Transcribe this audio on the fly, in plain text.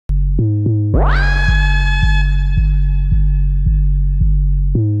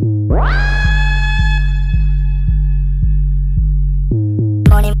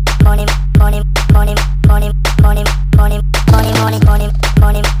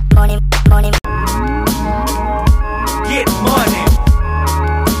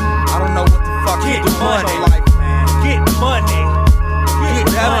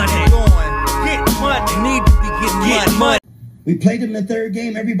We played them in the third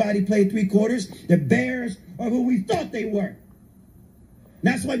game. Everybody played three quarters. The Bears are who we thought they were.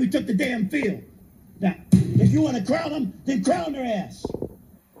 That's why we took the damn field. Now, if you want to crown them, then crown their ass.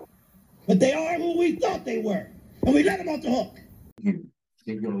 But they are who we thought they were. And we let them off the hook.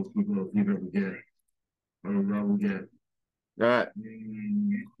 Keep going. That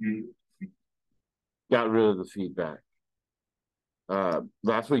got rid of the feedback.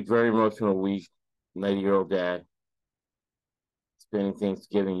 Last week, very emotional week. 90-year-old dad. Spending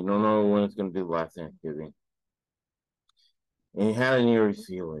Thanksgiving. You don't know when it's going to be the last Thanksgiving. And you had an eerie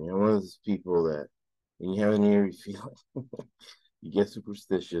feeling. And one of those people that, when you have an eerie feeling, you get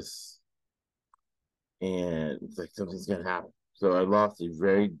superstitious. And it's like something's going to happen. So I lost a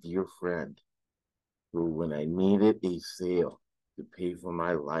very dear friend who, when I needed a sale to pay for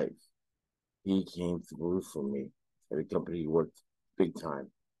my life, he came through for me at a company he worked big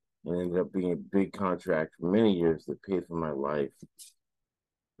time. And ended up being a big contract for many years that paid for my life.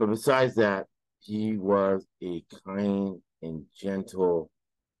 But besides that, he was a kind and gentle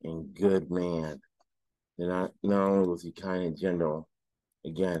and good man. And not only was he kind and gentle,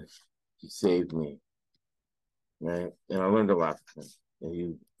 again, he saved me. Right? And I learned a lot from him. And he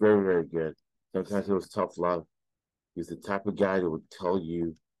was very, very good. Sometimes it was tough love. He was the type of guy that would tell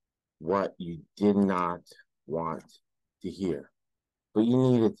you what you did not want to hear, but you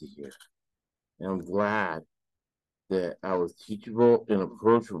needed to hear. And I'm glad that I was teachable and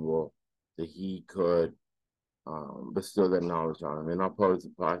approachable, that he could bestow that knowledge on him. And I'll post the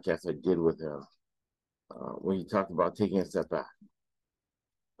podcast I did with him when he talked about taking a step back.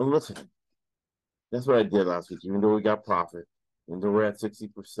 And listen, that's what I did last week. Even though we got profit, even though we're at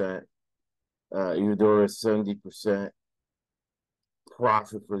 60%, even though we're at 70%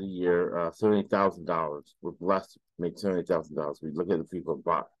 profit for the year, $70,000. We're blessed to make $70,000. We look at the people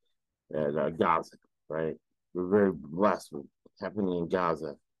bought at Gaza, right? We're very blessed with what's happening in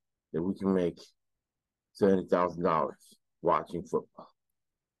Gaza that we can make $70,000 watching football.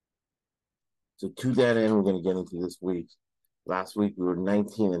 So to that end, we're going to get into this week. Last week, we were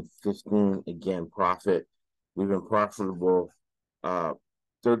 19 and 15, again, profit. We've been profitable 12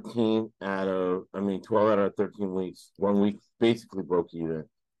 out of 13 weeks. 1 week basically broke even.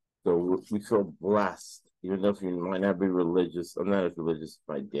 So we feel blessed, even though if you might not be religious. I'm not as religious as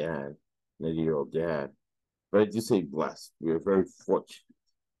my dad, 90-year-old dad. But I do say blessed. We are very fortunate,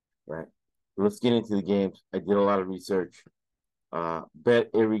 right? So let's get into the games. I did a lot of research. Bet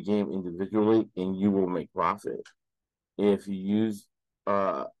every game individually, and you will make profit. If you use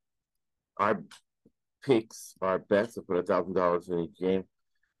our picks, our bets, to put $1,000 in each game,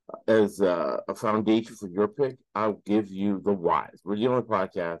 as a foundation for your pick, I'll give you the whys. We're the only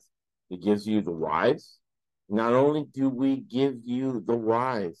podcast that gives you the whys. Not only do we give you the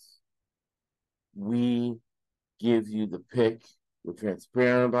whys, we give you the pick. We're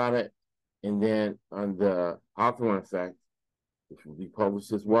transparent about it. And then on the Hawthorne effect, which will be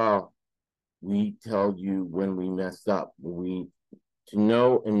published as well, we tell you when we messed up. To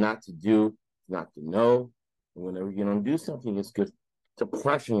know and not to do, not to know. And whenever you're going to do something, it's good.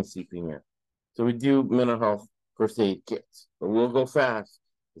 Depression is seeping in. So we do mental health first aid kits. But we'll go fast,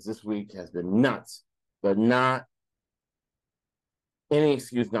 because this week has been nuts. But not any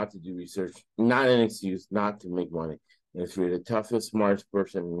excuse not to do research, not an excuse not to make money. And if you're the toughest, smartest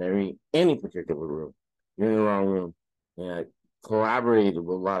person in any particular room, you're in the wrong room. And I collaborated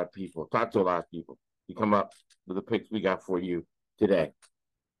with a lot of people, talked to a lot of people. You come up with the picks we got for you today.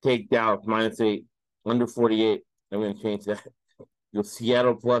 Take Dallas -8, under 48. I'm going to change that. You'll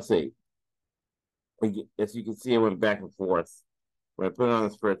Seattle +8. As you can see, I went back and forth. When I put it on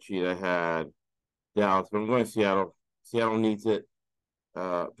the spreadsheet, I had Dallas, but I'm going to Seattle. Seattle needs it.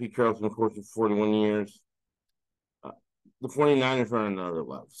 Pete Carroll's been coaching for 41 years. The 49ers are on another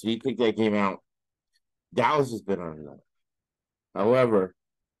level. So you take that game out. Dallas has been on another. However,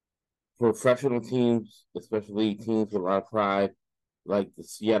 professional teams, especially teams with a lot of pride, like the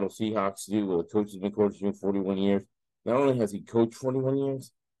Seattle Seahawks do, where the coach has been coaching 41 years. Not only has he coached 41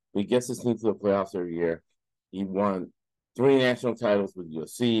 years, but he gets his team to the playoffs every year. He won 3 national titles with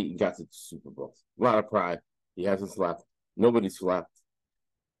USC. He got to the Super Bowl. A lot of pride. He hasn't slept. Nobody slept.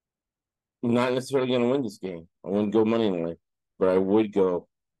 I'm not necessarily going to win this game. I wouldn't go money line, but I would go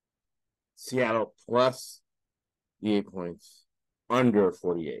Seattle plus the 8 points, under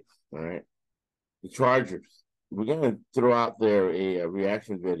 48. All right. The Chargers. We're going to throw out there a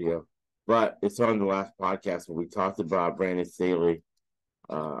reaction video, but it's on the last podcast where we talked about Brandon Staley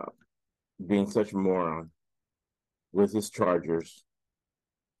being such a moron with his Chargers.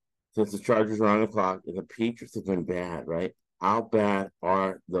 Since the Chargers are on the clock and the Patriots have been bad, right? How bad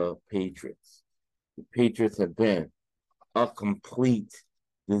are the Patriots? The Patriots have been a complete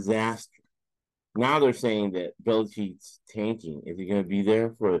disaster. Now they're saying that Belichick's tanking. Is he going to be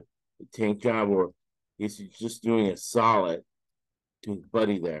there for the tank job, or is he just doing a solid to his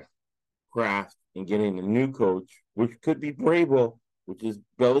buddy there, Kraft, and getting a new coach, which could be Brable, which is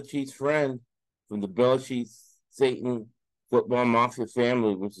Belichick's friend from the Belichick Satan football mafia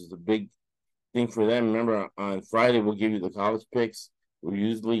family, which is a big thing for them. Remember, on Friday, we'll give you the college picks. We're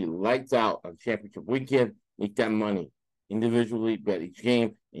usually lights out on championship weekend. Make that money individually, bet each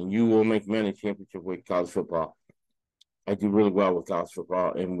game, and you will make money championship week college football. I do really well with college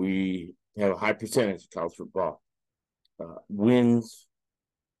football, and we have a high percentage of college football wins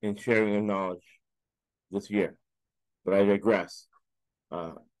and sharing of knowledge this year. But I digress.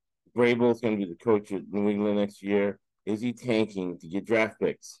 Vrabel is going to be the coach at New England next year. Is he tanking to get draft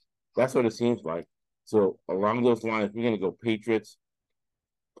picks? That's what it seems like. So along those lines, we're going to go Patriots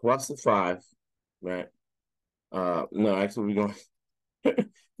plus the 5, right? No, actually, we're going.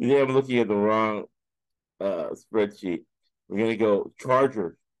 Yeah, I'm looking at the wrong spreadsheet. We're going to go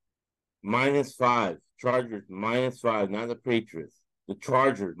Chargers -5. Chargers -5, not the Patriots. The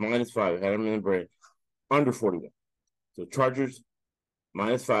Chargers -5. I had them in the brain. Under 41. So Chargers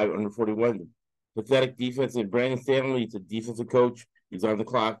 -5, under 41. Pathetic defense. And Brandon Stanley, he's a defensive coach. He's on the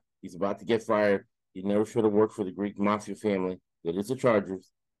clock. He's about to get fired. He never should have worked for the Greek mafia family. That is the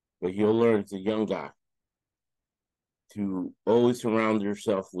Chargers. But he'll learn. He's a young guy. To always surround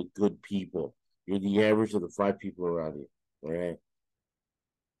yourself with good people. You're the average of the 5 people around you. All right.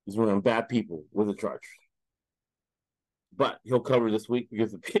 He's around bad people with the Chargers. But he'll cover this week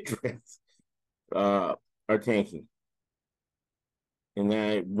because the Patriots are tanking. And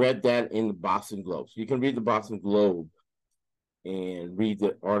I read that in the Boston Globe. So you can read the Boston Globe and read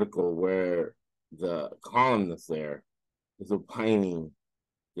the article where the columnist there is opining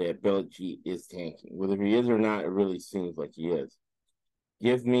that Belichick is tanking. Whether he is or not, it really seems like he is.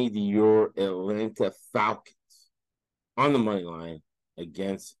 Give me your Atlanta Falcons on the money line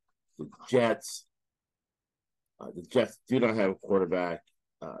against the Jets. The Jets do not have a quarterback.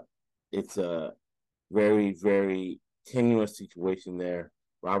 It's a very, very tenuous situation there.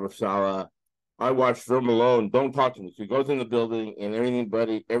 Robert Saleh. I watched film alone. Don't talk to me. So he goes in the building, and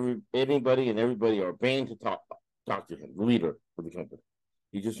anybody and everybody are banned to talk to him, the leader of the company.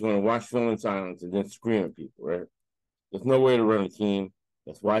 You just want to watch film in silence and then scream at people, right? There's no way to run a team.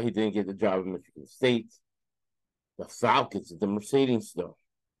 That's why he didn't get the job in Michigan State. The Falcons, the Mercedes though.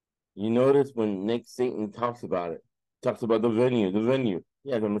 You notice when Nick Saban talks about the venue.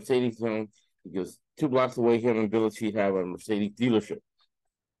 Yeah, the Mercedes zone, because 2 blocks away, him and Belichick have a Mercedes dealership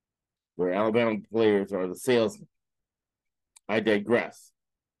where Alabama players are the salesmen. I digress.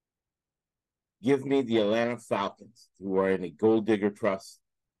 Give me the Atlanta Falcons, who are in a gold digger trust.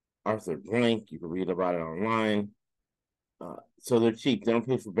 Arthur Blank, you can read about it online. So they're cheap. They don't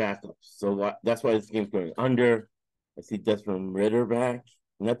pay for backups. So that's why this game's going under. I see Desmond Ritter back.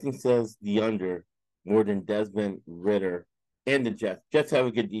 Nothing says the under more than Desmond Ritter and the Jets. Jets have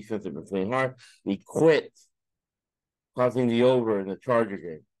a good defense. They've been playing hard. They quit causing the over in the Charger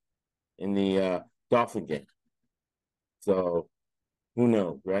game, in the Dolphin game. So who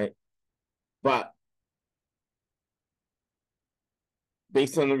knows, right? But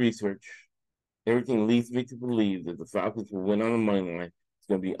based on the research, everything leads me to believe that the Falcons will win on the money line. It's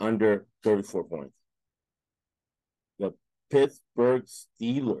going to be under 34 points. The Pittsburgh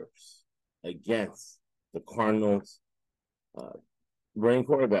Steelers against the Cardinals. Running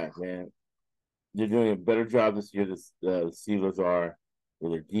quarterback, man. They're doing a better job this year, the Steelers are,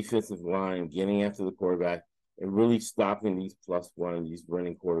 with their defensive line, getting after the quarterback, and really stopping these +1, these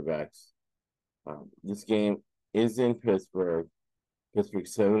running quarterbacks. This game is in Pittsburgh. Pittsburgh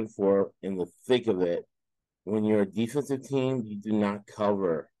 7-4 in the thick of it. When you're a defensive team, you do not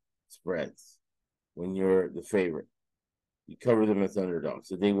cover spreads when you're the favorite. You cover them as underdogs.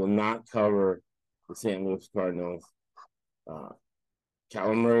 So they will not cover the St. Louis Cardinals.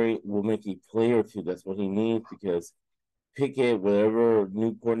 Kyler Murray will make a play or two. That's what he needs, because Pickett, whatever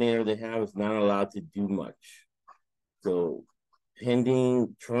new coordinator they have, is not allowed to do much. So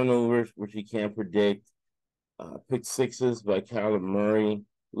pending turnovers, which he can't predict, pick sixes by Kyler Murray.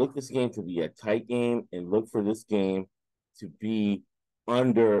 Look this game to be a tight game, and look for this game to be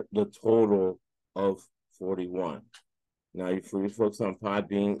under the total of 41. Now, for you folks on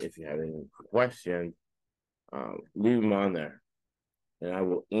Podbean, if you have any questions, leave them on there, and I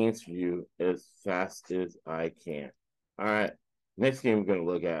will answer you as fast as I can. All right, next game we're going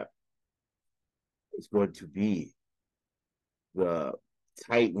to look at is going to be the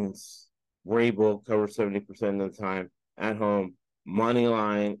Titans. Vrabel covers 70% of the time at home. Money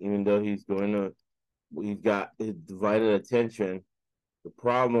line, even though he's got his divided attention. The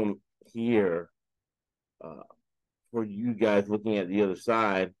problem here for you guys looking at the other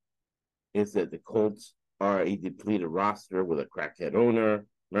side is that the Colts are a depleted roster with a crackhead owner.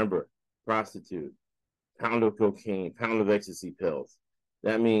 Remember, prostitute, pound of cocaine, pound of ecstasy pills.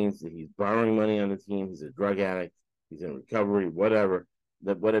 That means that he's borrowing money on the team. He's a drug addict. He's in recovery, whatever.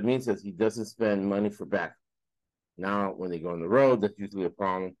 What it means is he doesn't spend money for back. Now, when they go on the road, that's usually a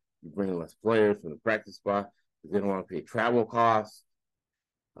problem. You bring less players from the practice spot because they don't want to pay travel costs.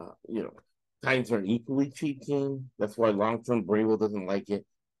 Titans are an equally cheap team. That's why long-term Vrabel doesn't like it.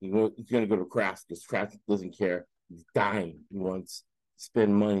 He's going to go to Kraft because Kraft doesn't care. He's dying. He wants to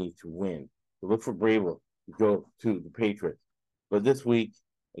spend money to win. So look for Vrabel to go to the Patriots. But this week,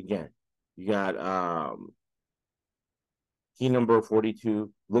 again, you got key number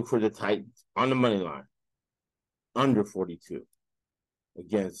 42. Look for the Titans on the money line, under 42,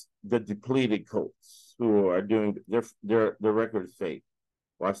 against the depleted Colts, who are doing their record is fake.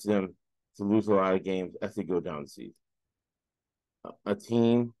 Watch them to lose a lot of games as they go down the season. A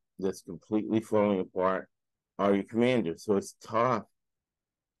team that's completely falling apart are your Commanders. So it's tough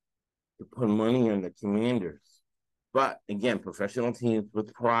to put money on the Commanders. But again, professional teams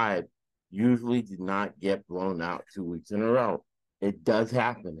with pride usually do not get blown out 2 weeks in a row. It does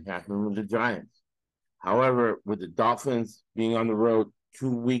happen. It happened with the Giants. However, with the Dolphins being on the road 2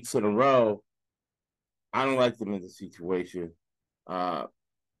 weeks in a row, I don't like them in this situation.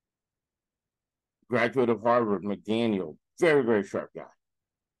 Graduate of Harvard, McDaniel, very, very sharp guy.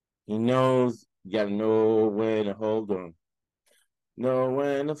 He knows you got to know when to hold them, know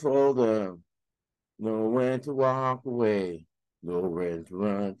when to fold them, know when to walk away, know when to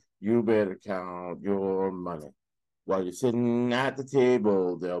run. You better count your money. While you're sitting at the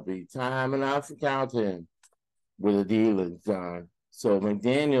table, there'll be time enough for counting where the deal is done. So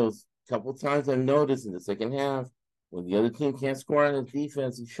McDaniels, a couple times I noticed in the second half, when the other team can't score on his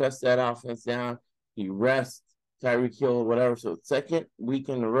defense, he shuts that offense down. He rests Tyreek Hill or whatever. So second week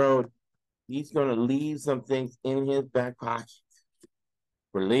in the road, he's going to leave some things in his back pocket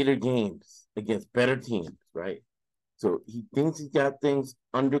for later games against better teams, right? So he thinks he's got things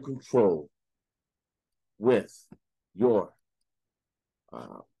under control with your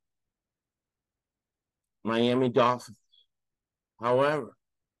Miami Dolphins. However,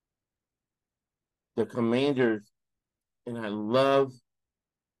 the Commanders, and I love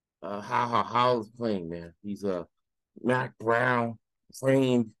how Howell's playing, man. He's a Mac Brown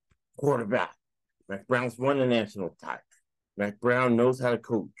trained quarterback. Mac Brown's won the national title. Mac Brown knows how to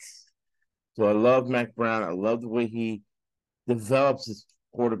coach. So I love Mac Brown. I love the way he develops his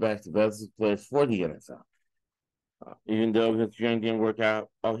quarterbacks, develops his players for the NFL. Even though his young didn't work out,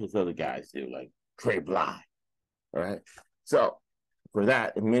 all his other guys do, like Trey Bly. All right. So for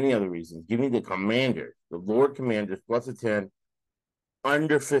that and many other reasons, give me the Commanders, the Lord Commanders, plus a 10,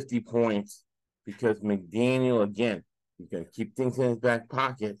 under 50 points, because McDaniel, again, he's going to keep things in his back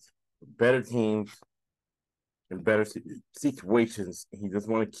pocket, better teams and better situations. He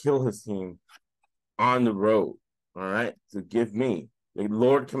doesn't want to kill his team on the road. All right. So give me the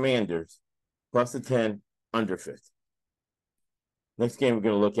Lord Commanders, plus a 10, under 50. Next game we're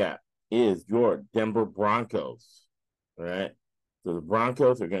going to look at is your Denver Broncos. All right. So the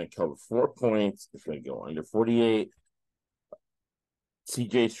Broncos are going to cover 4 points. It's going to go under 48.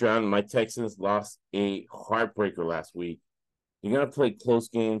 CJ Stroud and my Texans lost a heartbreaker last week. You're going to play close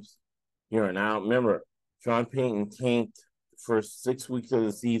games here and out. Remember, Sean Payton tanked the first 6 weeks of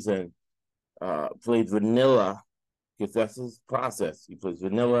the season, played vanilla, because that's his process. He plays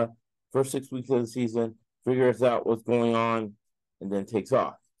vanilla first 6 weeks of the season, figures out what's going on, and then takes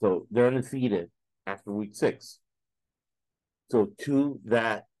off. So they're undefeated after week 6. So to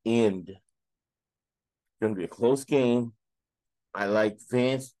that end, it's going to be a close game. I like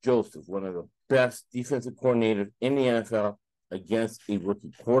Vance Joseph, one of the best defensive coordinators in the NFL, against a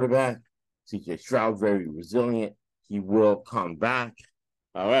rookie quarterback. CJ Stroud, very resilient. He will come back.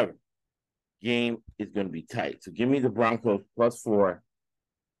 However, game is going to be tight. So give me the Broncos plus 4,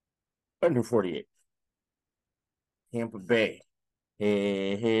 under 48. Tampa Bay.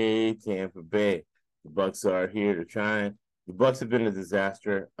 Hey, Tampa Bay. The Bucs are here to shine. The Bucs have been a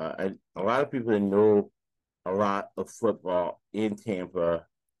disaster. A lot of people that know a lot of football in Tampa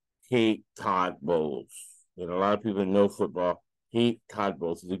hate Todd Bowles. And a lot of people that know football hate Todd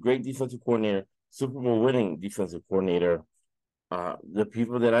Bowles. He's a great defensive coordinator, Super Bowl winning defensive coordinator. The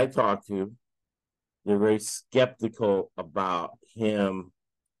people that I talk to, they're very skeptical about him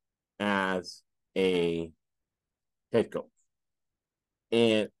as a head coach.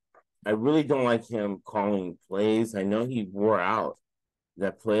 And I really don't like him calling plays. I know he wore out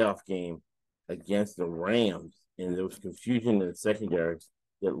that playoff game against the Rams, and there was confusion in the secondary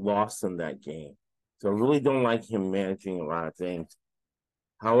that lost him that game. So I really don't like him managing a lot of things.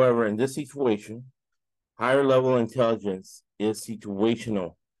 However, in this situation, higher level intelligence is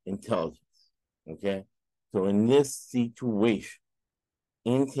situational intelligence. Okay. So in this situation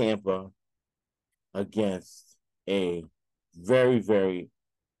in Tampa against a very, very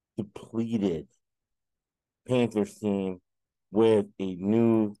depleted Panthers team with a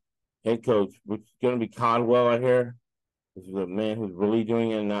new head coach, which is going to be Caldwell out here. This is a man who's really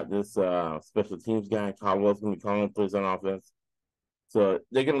doing it, not this special teams guy. Caldwell's going to be calling plays on offense. So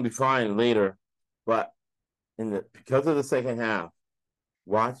they're going to be fine later. But because of the second half,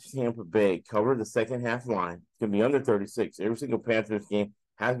 watch Tampa Bay cover the second half line. It's going to be under 36. Every single Panthers game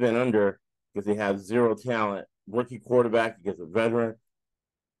has been under because they have zero talent. Rookie quarterback against a veteran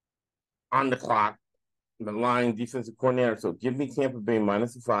on the clock. The line defensive coordinator. So give me Tampa Bay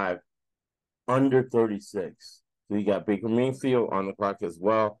 -5 under 36. So you got Baker Mayfield on the clock as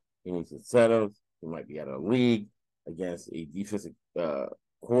well. He needs incentives. He might be out of the league against a defensive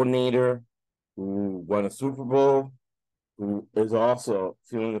coordinator who won a Super Bowl, who is also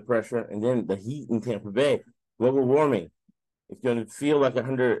feeling the pressure. And then the heat in Tampa Bay, global warming. It's going to feel like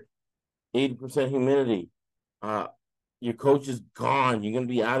 180% humidity. Your coach is gone. You're going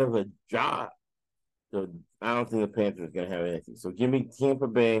to be out of a job. So I don't think the Panthers are going to have anything. So give me Tampa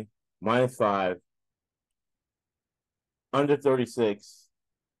Bay -5, under 36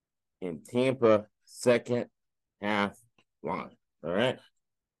 in Tampa second half line. All right.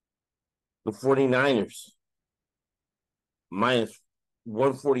 The 49ers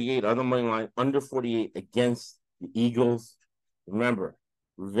 -148 on the money line, under 48 against the Eagles. Remember,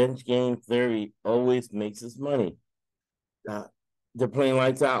 revenge game theory always makes us money. They're playing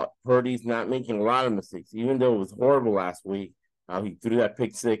lights out. Purdy's not making a lot of mistakes, even though it was horrible last week. He threw that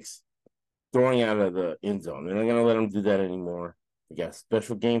pick six, throwing out of the end zone. They're not going to let him do that anymore. They got a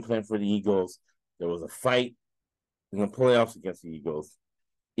special game plan for the Eagles. There was a fight in the playoffs against the Eagles.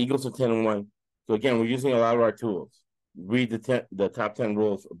 Eagles are 10-1. So again, we're using a lot of our tools. Read the top 10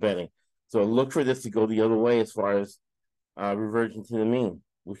 rules for betting. So look for this to go the other way as far as reversion to the mean,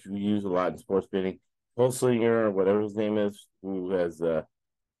 which we use a lot in sports betting. Holsinger, whatever his name is, who has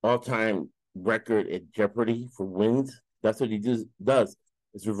all-time record at Jeopardy for wins. That's what he does.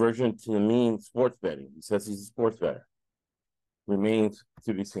 It's reversion to the mean sports betting. He says he's a sports bettor. Remains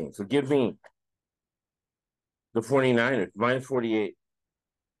to be seen. So give me the 49ers, -48,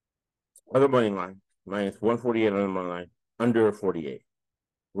 other money line, -148 on the money line, under 48.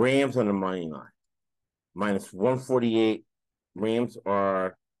 Rams on the money line, -148. Rams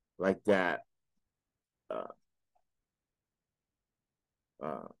are like that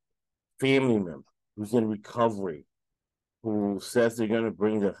family member who's in recovery, who says they're going to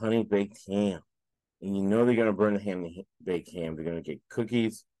bring the honey baked ham. And you know they're going to burn the baked ham. They're going to get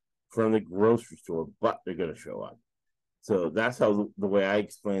cookies from the grocery store, but they're going to show up. So that's how the way I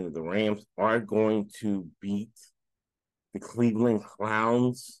explain that the Rams are going to beat the Cleveland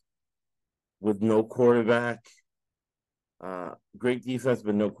Clowns with no quarterback. Great defense,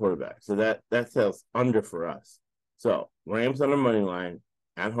 but no quarterback. So that tells under for us. So Rams on the money line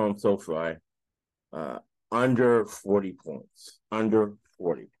at home, SoFi, under 40 points. Under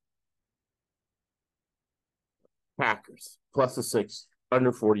 40. Packers +6,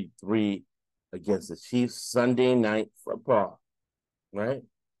 under 43 against the Chiefs. Sunday Night Football, right?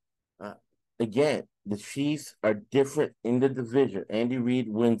 Again, the Chiefs are different in the division. Andy Reid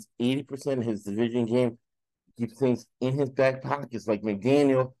wins 80% of his division game, keeps things in his back pockets, like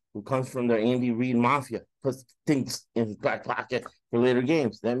McDaniel, who comes from the Andy Reid mafia, puts things in his back pocket for later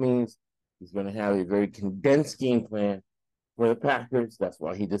games. That means he's going to have a very condensed game plan for the Packers. That's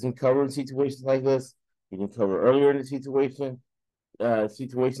why he doesn't cover in situations like this. He didn't cover earlier in the situation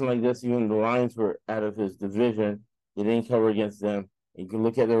like this. Even the Lions were out of his division. They didn't cover against them. You can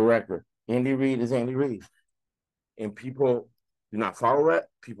look at their record. Andy Reid is Andy Reid. And people do not follow that.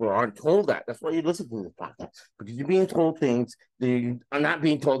 People aren't told that. That's why you listen to this podcast. Because you're being told things that you are not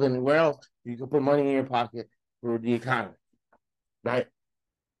being told anywhere else. You can put money in your pocket for the economy. Right?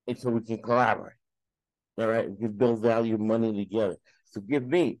 And so we can collaborate. All right? We can build value money together. So give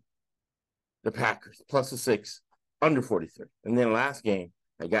me the Packers, plus a 6, under 43. And then last game,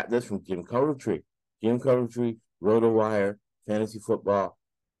 I got this from Jim Coventry. Jim Coventry, RotoWire, Fantasy Football.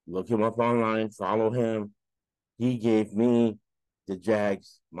 Look him up online, follow him. He gave me the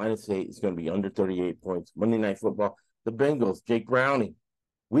Jags, -8. It's going to be under 38 points. Monday Night Football, the Bengals, Jake Browning.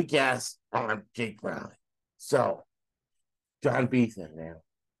 Weak ass on Jake Browning. So, John Beethan, man.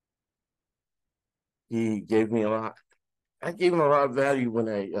 He gave me a lot. I gave him a lot of value when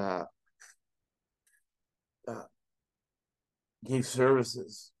I gave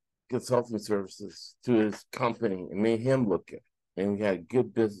services, consulting services to his company and made him look good. And we had a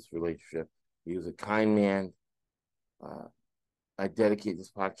good business relationship. He was a kind man. I dedicate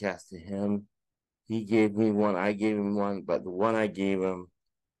this podcast to him. He gave me one, I gave him one, but the one I gave him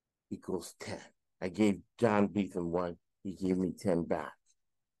equals 10. I gave John Beetham one, he gave me 10 back.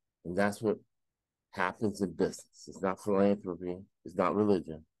 And that's what happens in business. It's not philanthropy, it's not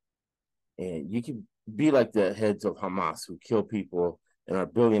religion. And you can be like the heads of Hamas who kill people and are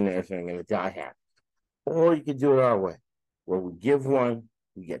billionaires and are going to die happy. Or you can do it our way, where we give one,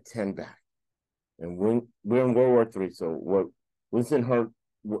 we get 10 back. And we're in World War III, so what Winston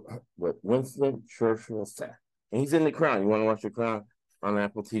Churchill said. And he's in The Crown. You want to watch The Crown on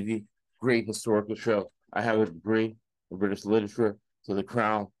Apple TV? Great historical show. I have a degree in British literature, so The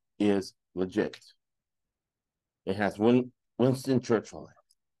Crown is legit. It has Winston Churchill.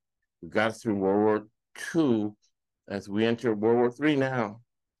 We got us through World War II. As we enter World War III now,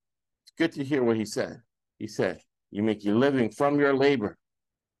 it's good to hear what he said. He said, you make your living from your labor,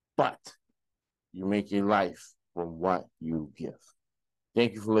 but you make your life from what you give.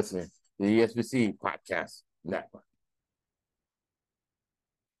 Thank you for listening to the ESPC Podcast Network.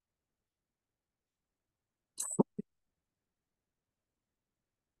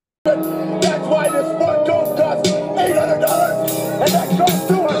 That's why this sport coat costs $800 and that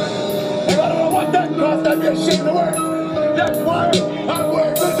costs $200. If I don't know what that costs, I'd be ashamed of the word. That's why